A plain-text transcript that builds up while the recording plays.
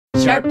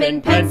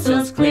Sharpen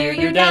pencils, clear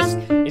your desk.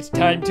 It's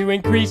time to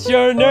increase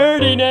your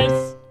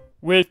nerdiness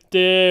with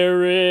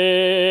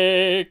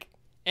Derek.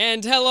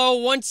 And hello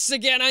once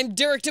again, I'm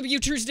Derek W.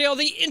 Truesdale,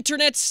 the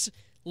internet's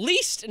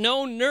least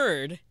known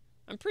nerd.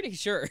 I'm pretty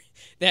sure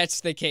that's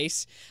the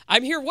case.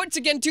 I'm here once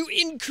again to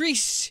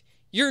increase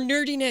your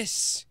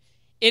nerdiness.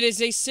 It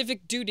is a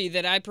civic duty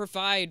that I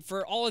provide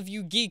for all of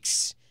you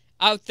geeks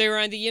out there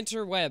on the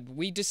interweb.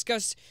 We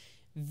discuss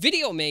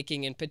video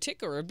making in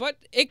particular, but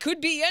it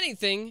could be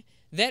anything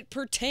that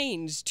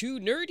pertains to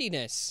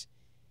nerdiness.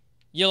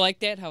 You like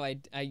that, how I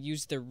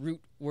use the root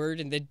word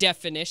and the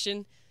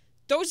definition?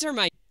 Those are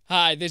my...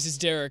 Hi, this is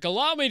Derek.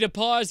 Allow me to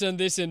pause on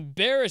this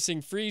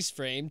embarrassing freeze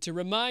frame to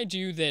remind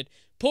you that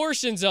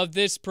portions of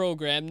this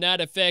program not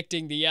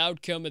affecting the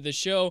outcome of the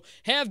show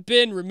have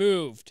been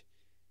removed.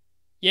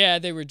 Yeah,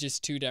 they were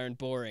just too darn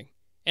boring.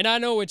 And I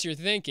know what you're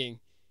thinking.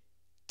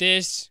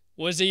 This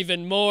was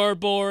even more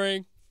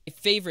boring. My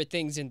favorite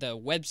things in the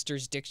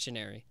Webster's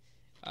Dictionary.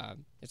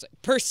 It's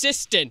like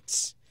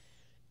persistence.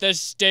 The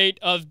state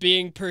of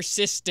being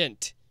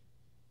persistent.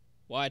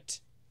 What?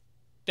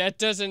 That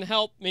doesn't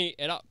help me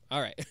at all.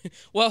 All right.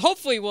 Well,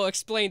 hopefully we'll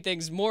explain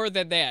things more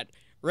than that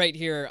right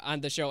here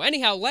on the show.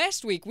 Anyhow,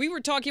 last week we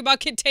were talking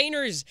about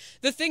containers,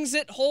 the things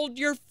that hold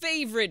your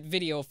favorite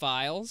video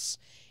files.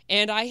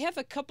 And I have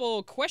a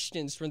couple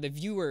questions from the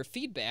viewer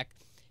feedback.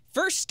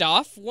 First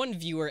off, one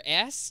viewer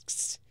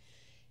asks,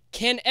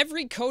 can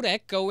every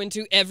codec go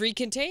into every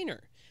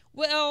container?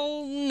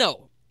 Well,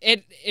 no.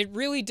 It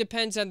really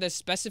depends on the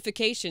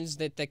specifications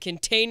that the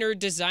container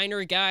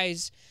designer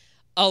guys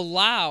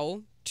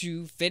allow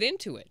to fit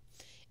into it.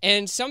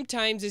 And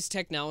sometimes as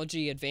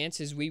technology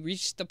advances, we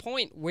reach the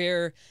point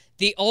where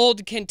the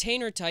old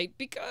container type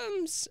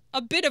becomes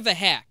a bit of a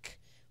hack.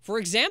 For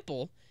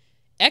example,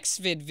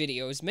 Xvid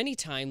videos many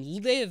times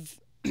live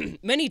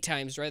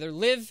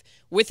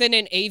within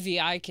an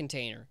AVI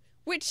container,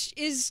 which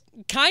is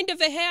kind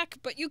of a hack,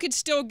 but you could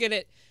still get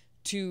it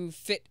to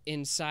fit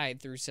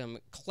inside through some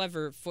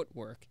clever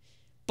footwork.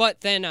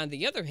 But then on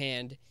the other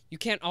hand, you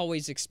can't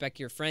always expect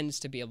your friends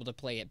to be able to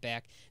play it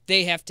back.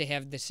 They have to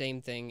have the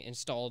same thing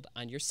installed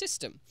on your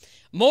system.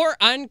 More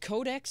on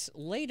codecs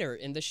later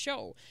in the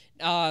show.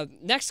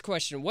 Next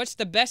question, what's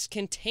the best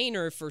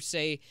container for,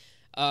 say,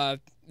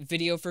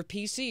 video for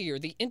PC or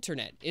the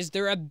internet? Is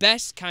there a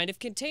best kind of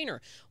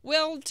container?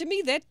 Well, to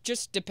me, that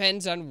just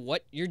depends on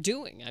what you're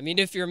doing. I mean,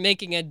 if you're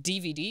making a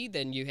DVD,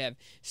 then you have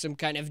some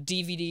kind of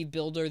DVD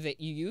builder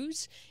that you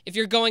use. If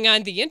you're going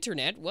on the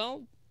internet,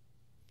 well,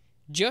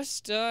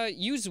 just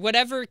use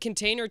whatever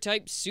container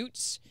type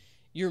suits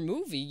your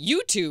movie.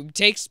 YouTube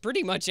takes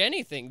pretty much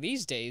anything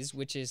these days,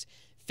 which is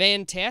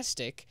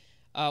fantastic.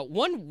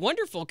 One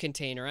wonderful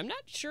container, I'm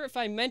not sure if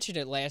I mentioned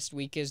it last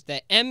week, is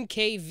the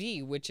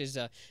MKV, which is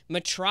a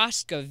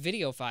Matroska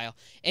video file.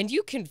 And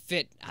you can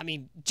fit, I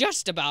mean,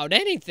 just about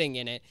anything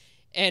in it.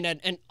 And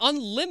an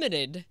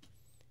unlimited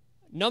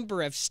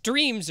number of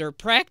streams are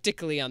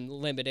practically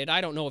unlimited.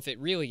 I don't know if it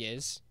really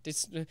is.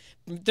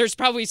 There's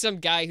probably some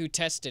guy who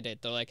tested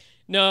it. They're like,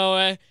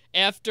 no,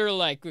 after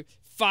like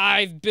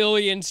 5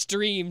 billion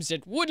streams,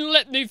 it wouldn't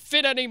let me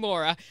fit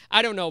anymore.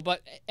 I don't know,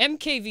 but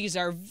MKVs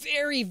are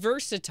very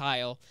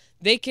versatile.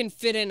 They can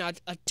fit in a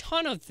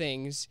ton of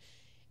things,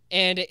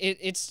 and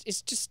it's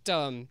just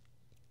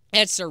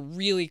it's a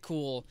really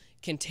cool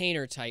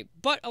container type.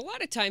 But a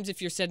lot of times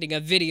if you're sending a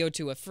video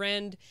to a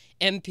friend,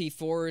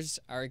 MP4s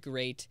are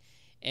great,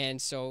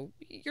 and so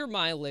your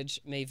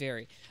mileage may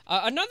vary.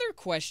 Another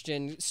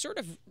question sort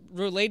of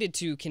related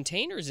to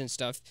containers and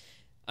stuff.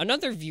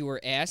 Another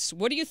viewer asks,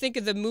 what do you think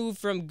of the move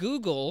from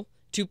Google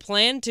to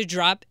plan to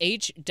drop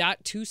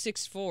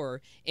H.264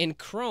 in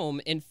Chrome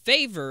in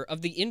favor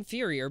of the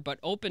inferior but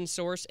open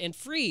source and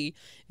free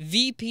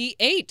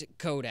VP8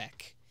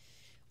 codec?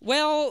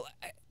 Well,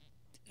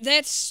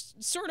 that's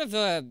sort of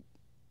an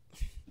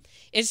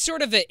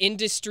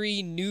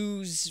industry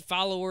news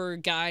follower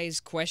guy's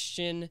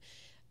question.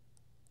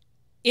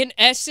 In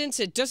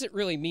essence, it doesn't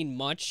really mean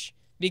much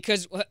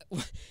because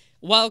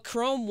while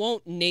Chrome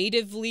won't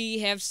natively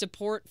have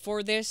support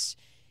for this,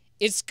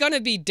 it's going to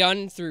be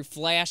done through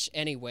Flash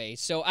anyway.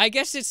 So I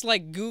guess it's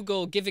like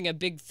Google giving a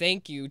big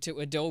thank you to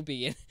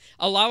Adobe and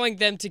allowing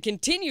them to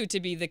continue to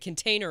be the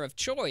container of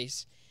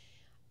choice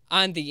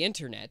on the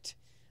internet.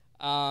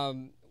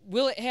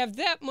 Will it have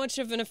that much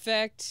of an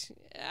effect?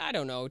 I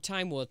don't know.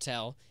 Time will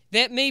tell.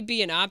 That may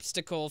be an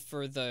obstacle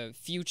for the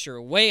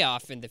future, way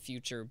off in the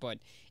future, but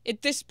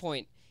at this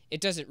point, it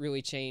doesn't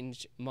really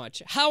change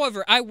much.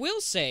 However, I will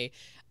say,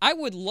 I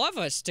would love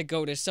us to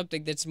go to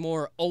something that's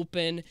more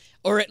open,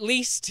 or at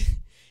least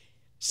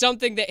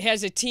something that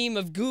has a team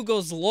of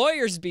Google's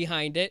lawyers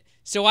behind it,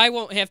 so I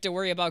won't have to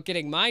worry about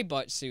getting my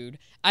butt sued.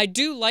 I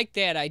do like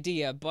that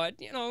idea,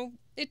 but, you know,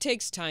 it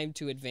takes time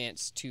to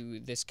advance to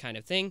this kind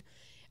of thing.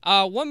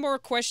 One more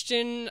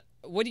question.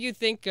 What do you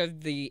think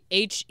of the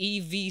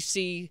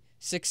HEVC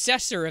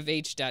successor of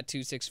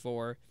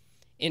H.264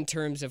 in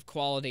terms of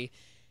quality?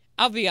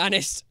 I'll be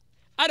honest,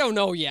 I don't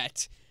know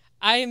yet.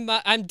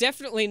 I'm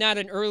definitely not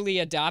an early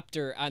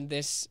adopter on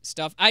this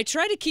stuff. I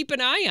try to keep an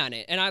eye on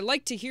it, and I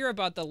like to hear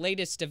about the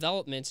latest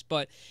developments.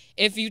 But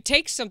if you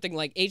take something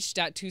like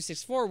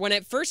H.264, when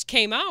it first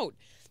came out,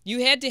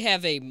 you had to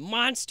have a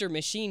monster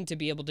machine to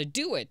be able to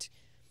do it.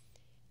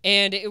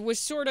 And it was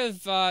sort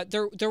of,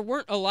 there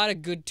weren't a lot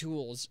of good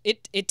tools.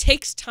 It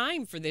takes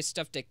time for this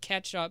stuff to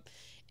catch up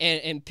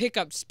and pick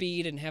up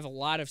speed and have a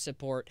lot of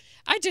support.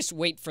 I just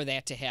wait for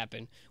that to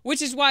happen,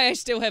 which is why I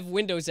still have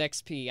Windows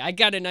XP. I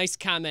got a nice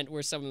comment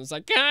where someone was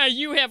like,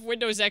 you have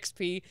Windows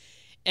XP.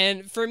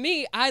 And for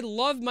me, I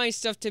love my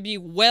stuff to be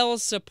well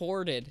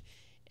supported.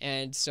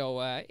 And so,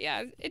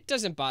 yeah, it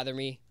doesn't bother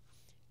me.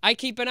 I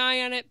keep an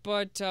eye on it,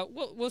 but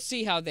we'll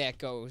see how that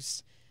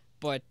goes.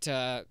 But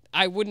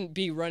I wouldn't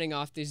be running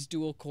off this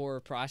dual-core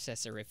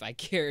processor if I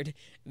cared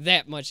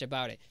that much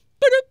about it.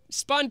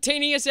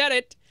 Spontaneous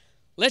edit.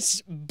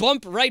 Let's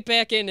bump right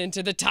back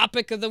into the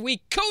topic of the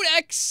week,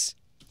 Codecs.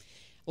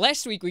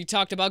 Last week we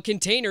talked about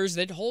containers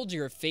that hold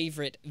your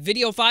favorite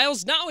video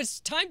files. Now it's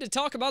time to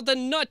talk about the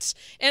nuts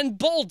and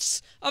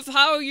bolts of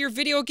how your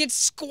video gets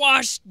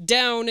squashed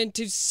down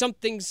into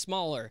something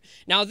smaller.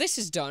 Now this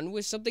is done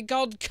with something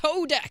called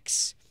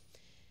Codecs.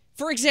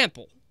 For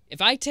example,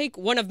 if I take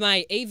one of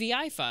my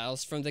AVI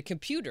files from the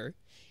computer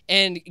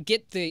and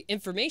get the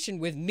information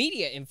with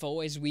media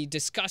info as we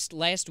discussed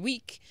last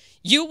week,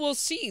 you will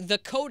see the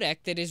codec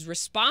that is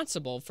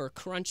responsible for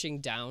crunching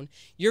down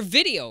your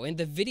video in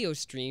the video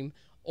stream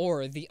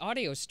or the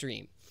audio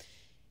stream.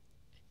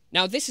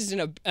 Now this is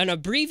an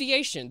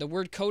abbreviation. The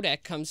word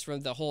codec comes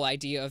from the whole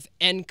idea of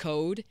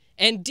encode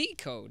and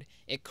decode.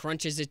 It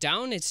crunches it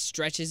down, it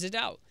stretches it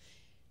out.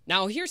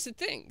 Now here's the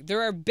thing.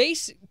 There are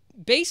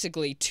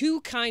basically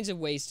two kinds of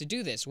ways to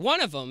do this.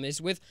 One of them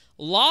is with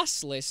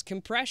lossless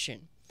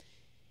compression.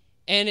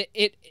 And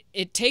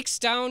it takes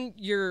down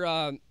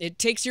your it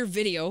takes your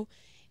video,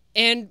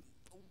 and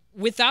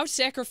without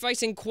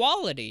sacrificing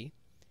quality,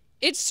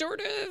 it sort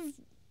of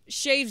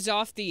shaves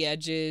off the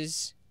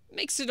edges,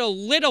 makes it a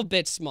little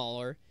bit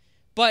smaller,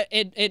 but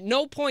at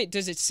no point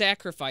does it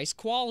sacrifice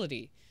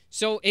quality.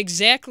 So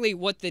exactly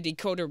what the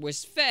decoder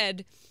was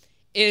fed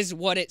is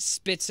what it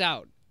spits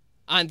out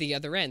on the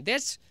other end.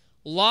 That's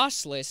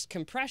lossless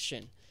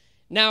compression.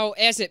 Now,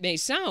 as it may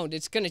sound,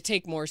 it's going to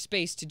take more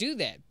space to do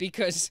that,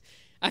 because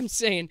I'm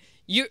saying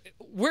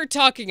we're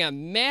talking a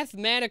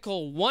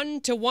mathematical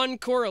one-to-one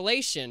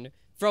correlation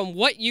from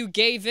what you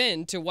gave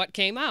in to what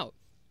came out.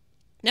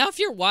 Now, if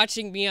you're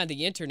watching me on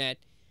the internet,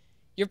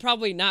 you're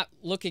probably not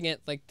looking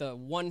at like the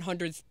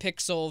 100th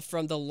pixel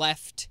from the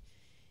left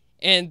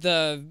and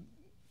the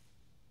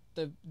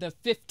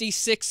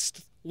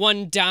 56th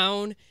one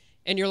down,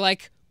 and you're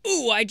like,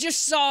 ooh, I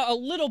just saw a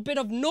little bit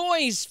of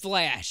noise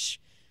flash.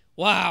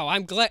 Wow,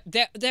 I'm glad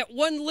that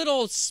one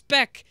little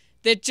speck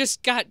that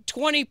just got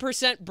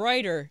 20%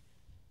 brighter.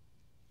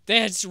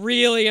 That's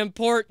really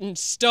important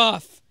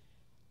stuff.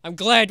 I'm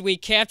glad we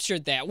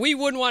captured that. We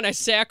wouldn't want to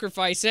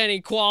sacrifice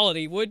any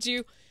quality, would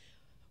you?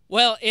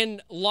 Well,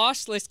 in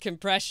lossless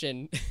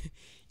compression,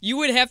 you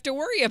would have to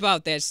worry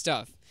about that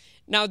stuff.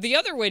 Now, the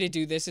other way to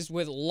do this is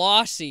with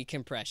lossy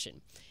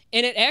compression.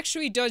 And it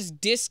actually does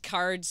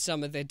discard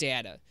some of the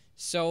data.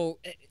 So,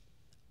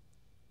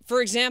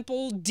 for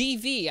example,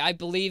 DV, I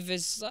believe,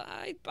 is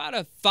about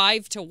a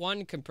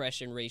 5-to-1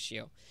 compression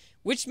ratio,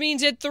 which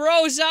means it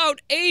throws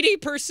out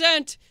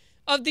 80%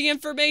 of the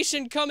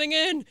information coming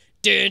in.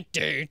 Dun,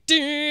 dun,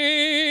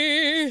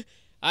 dun.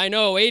 I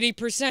know,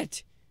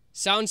 80%.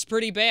 Sounds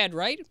pretty bad,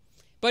 right?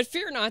 But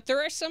fear not,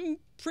 there are some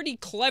pretty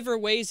clever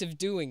ways of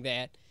doing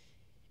that.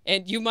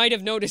 And you might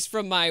have noticed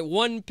from my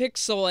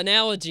 1-pixel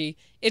analogy,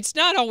 it's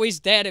not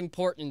always that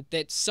important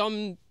that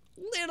some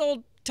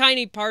little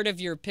tiny part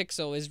of your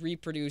pixel is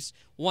reproduced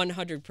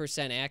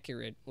 100%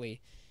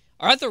 accurately.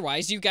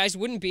 Otherwise, you guys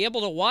wouldn't be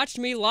able to watch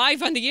me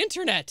live on the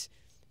internet.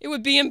 It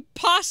would be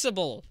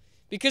impossible,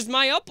 because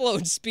my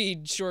upload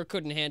speed sure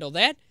couldn't handle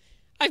that.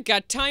 I've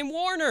got Time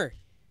Warner.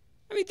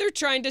 I mean, they're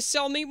trying to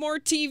sell me more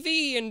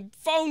TV and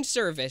phone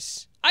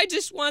service. I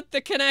just want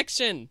the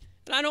connection,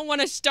 and I don't want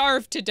to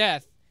starve to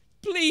death.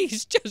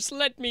 Please, just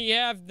let me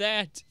have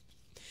that.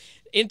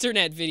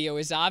 Internet video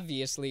is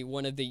obviously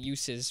one of the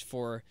uses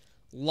for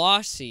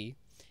lossy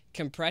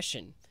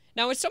compression.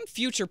 Now, at some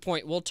future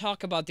point, we'll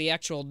talk about the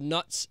actual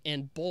nuts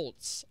and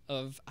bolts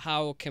of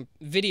how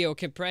video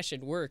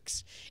compression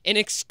works in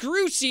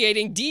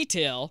excruciating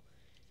detail.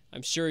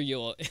 I'm sure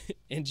you'll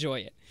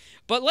enjoy it.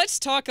 But let's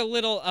talk a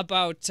little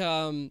about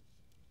some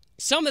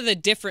of the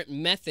different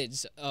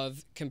methods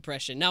of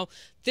compression. Now,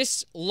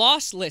 this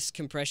lossless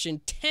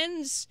compression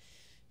tends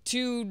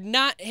to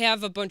not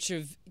have a bunch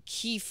of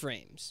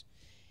keyframes,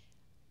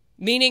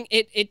 meaning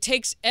it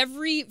takes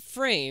every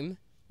frame,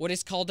 what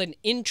is called an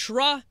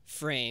intra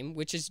frame,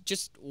 which is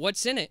just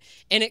what's in it,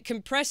 and it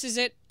compresses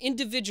it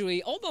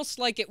individually, almost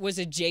like it was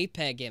a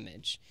JPEG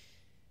image.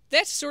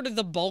 That's sort of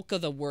the bulk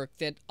of the work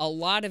that a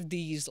lot of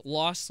these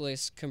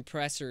lossless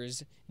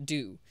compressors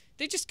do.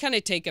 They just kind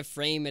of take a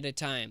frame at a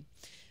time.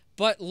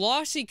 But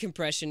lossy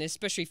compression,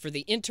 especially for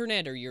the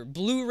internet or your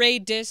Blu-ray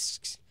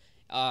discs,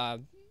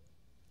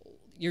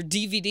 your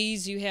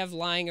DVDs you have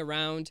lying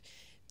around,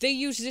 they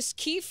use this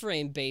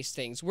keyframe-based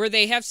things where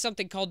they have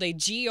something called a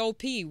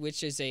GOP,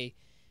 which is I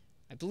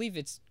believe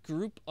it's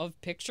group of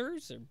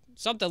pictures or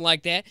something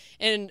like that.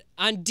 And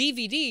on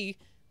DVD,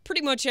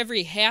 pretty much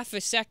every half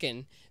a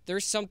second,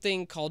 there's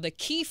something called a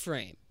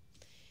keyframe.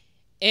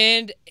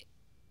 And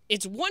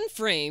it's one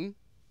frame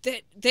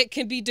that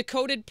can be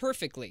decoded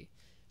perfectly.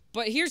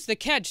 But here's the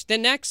catch. The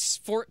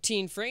next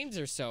 14 frames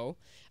or so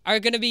are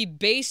going to be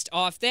based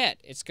off that.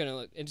 It's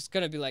going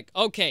to be like,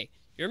 okay,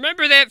 you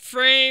remember that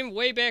frame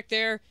way back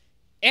there?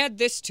 Add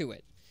this to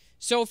it.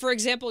 So, for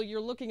example, you're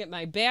looking at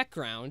my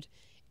background,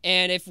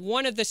 and if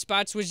one of the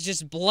spots was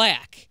just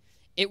black,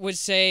 it would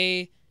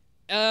say,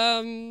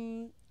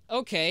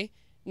 okay,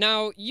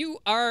 now you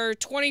are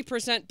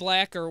 20%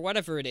 black or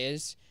whatever it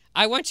is.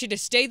 I want you to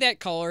stay that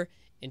color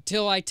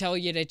until I tell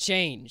you to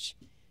change.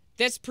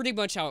 That's pretty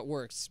much how it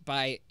works,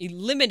 by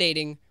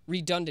eliminating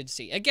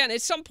redundancy. Again,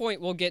 at some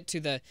point we'll get to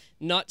the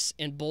nuts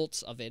and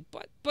bolts of it,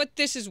 but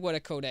this is what a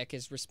codec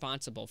is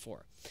responsible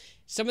for.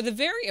 Some of the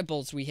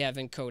variables we have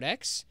in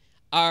codecs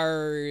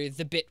are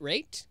the bit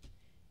rate.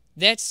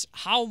 That's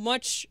how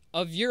much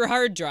of your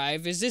hard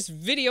drive is this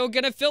video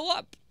going to fill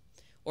up,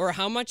 or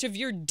how much of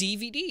your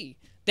DVD.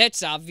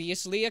 That's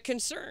obviously a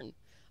concern.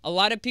 A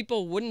lot of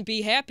people wouldn't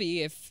be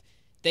happy if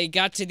they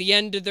got to the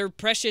end of their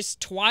precious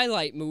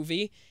Twilight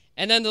movie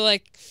and then they're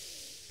like,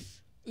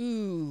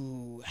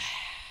 ooh,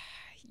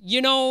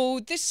 you know,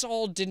 this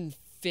all didn't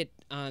fit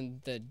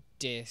on the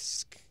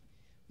disc.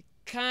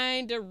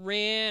 Kinda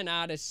ran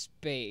out of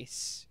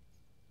space.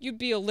 You'd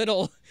be a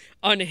little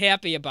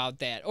unhappy about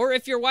that. Or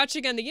if you're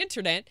watching on the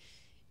internet,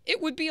 it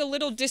would be a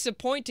little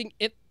disappointing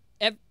if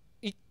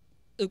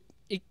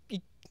it's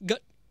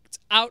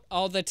out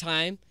all the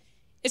time.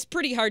 It's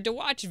pretty hard to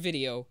watch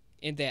video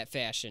in that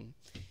fashion.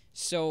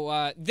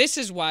 So this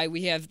is why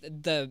we have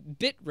the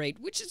bit rate,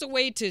 which is a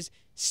way to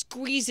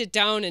squeeze it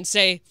down and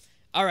say,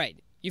 all right,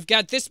 you've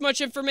got this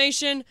much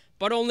information,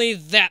 but only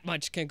that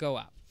much can go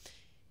out.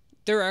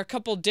 There are a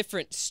couple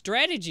different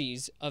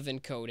strategies of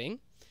encoding.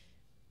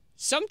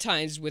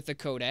 Sometimes with the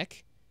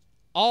codec,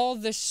 all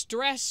the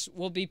stress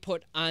will be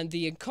put on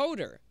the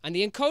encoder, on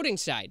the encoding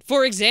side.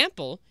 For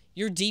example,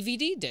 your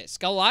DVD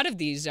disc. A lot of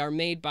these are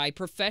made by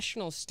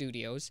professional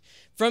studios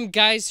from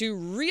guys who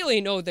really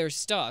know their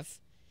stuff.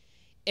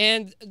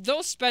 And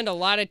they'll spend a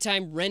lot of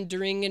time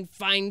rendering and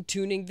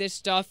fine-tuning this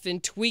stuff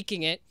and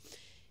tweaking it.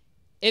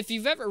 If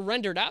you've ever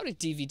rendered out a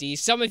DVD,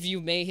 some of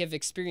you may have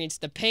experienced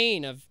the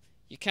pain of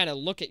you kind of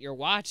look at your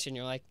watch and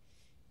you're like,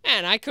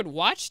 man, I could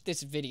watch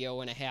this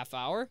video in a half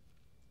hour.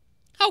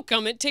 How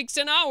come it takes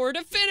an hour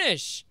to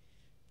finish?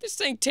 This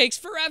thing takes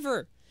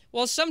forever.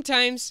 Well,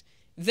 sometimes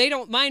they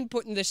don't mind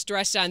putting the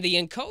stress on the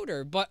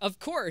encoder, but of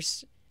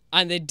course,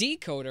 on the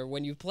decoder,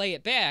 when you play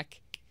it back,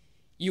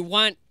 you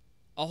want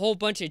a whole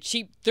bunch of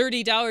cheap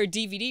 $30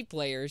 DVD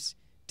players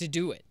to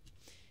do it.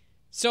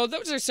 So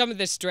those are some of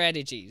the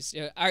strategies.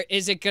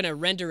 Is it going to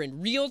render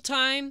in real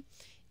time?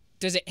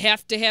 Does it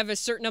have to have a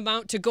certain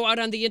amount to go out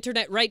on the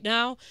internet right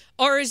now?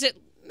 Or is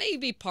it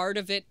maybe part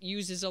of it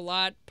uses a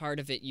lot, part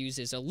of it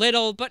uses a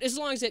little, but as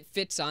long as it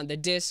fits on the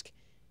disc,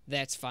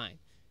 that's fine.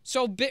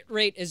 So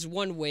bitrate is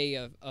one way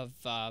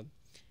of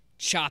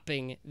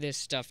chopping this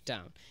stuff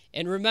down.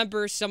 And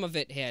remember, some of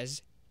it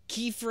has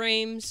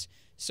keyframes.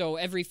 So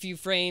every few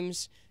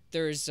frames,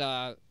 there's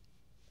a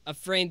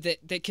frame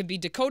that can be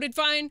decoded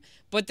fine,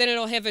 but then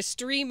it'll have a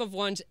stream of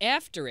ones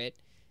after it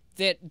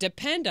that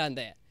depend on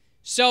that.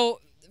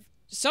 So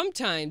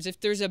sometimes if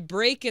there's a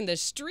break in the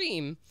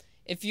stream,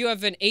 if you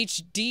have an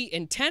HD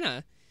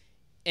antenna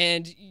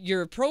and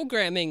your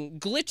programming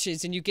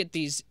glitches and you get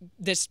this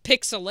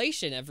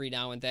pixelation every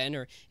now and then,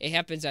 or it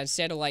happens on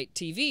satellite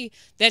TV,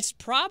 that's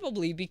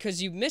probably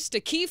because you missed a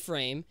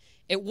keyframe.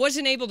 It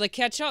wasn't able to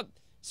catch up.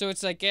 So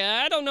it's like,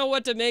 I don't know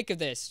what to make of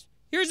this.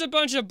 Here's a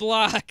bunch of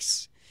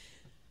blocks.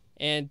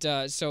 And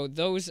so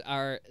those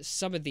are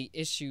some of the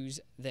issues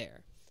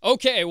there.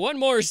 Okay, one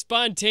more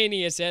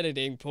spontaneous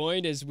editing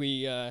point as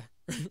we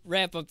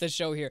wrap up the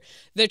show here.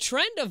 The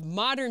trend of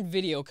modern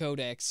video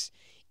codecs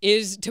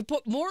is to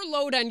put more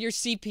load on your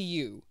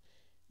CPU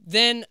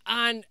than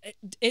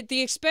at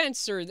the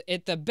expense, or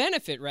at the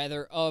benefit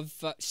rather,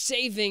 of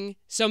saving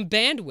some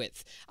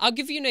bandwidth. I'll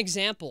give you an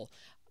example.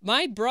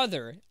 My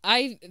brother,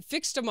 I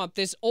fixed him up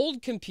this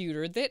old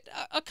computer that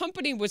a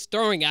company was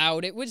throwing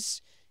out. It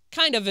was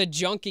kind of a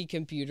junky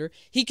computer.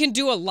 He can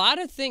do a lot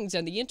of things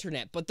on the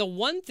internet, but the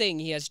one thing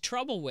he has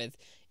trouble with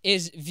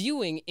is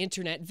viewing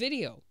internet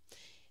video.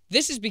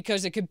 This is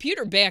because a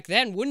computer back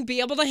then wouldn't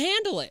be able to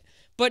handle it.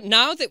 But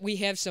now that we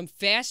have some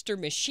faster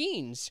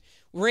machines,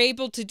 we're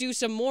able to do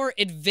some more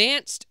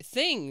advanced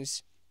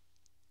things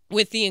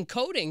with the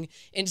encoding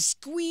and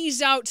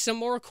squeeze out some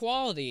more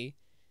quality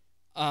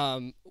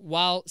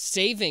while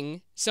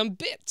saving some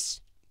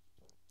bits.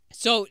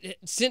 So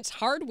since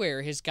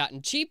hardware has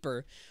gotten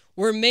cheaper,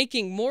 we're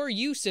making more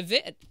use of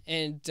it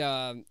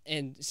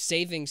and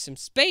saving some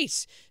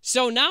space.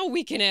 So now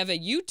we can have a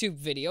YouTube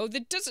video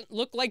that doesn't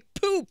look like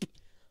poop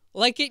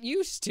like it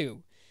used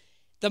to.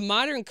 the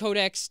modern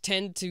codecs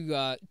tend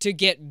to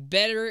get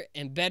better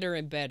and better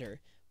and better,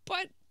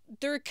 but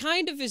there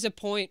kind of is a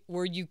point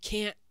where you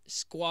can't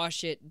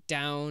squash it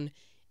down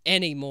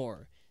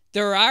anymore.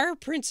 There are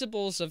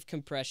principles of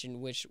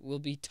compression, which we'll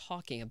be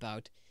talking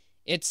about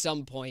at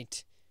some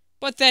point,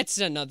 but that's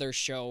another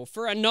show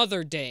for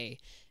another day.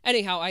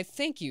 Anyhow, I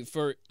thank you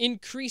for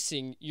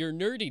increasing your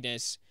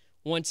nerdiness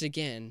once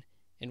again,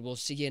 and we'll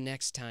see you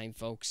next time,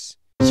 folks.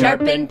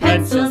 Sharpen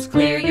pencils,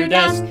 clear your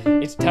desk.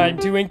 It's time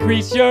to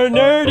increase your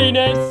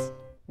nerdiness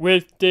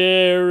with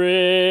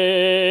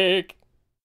Derek.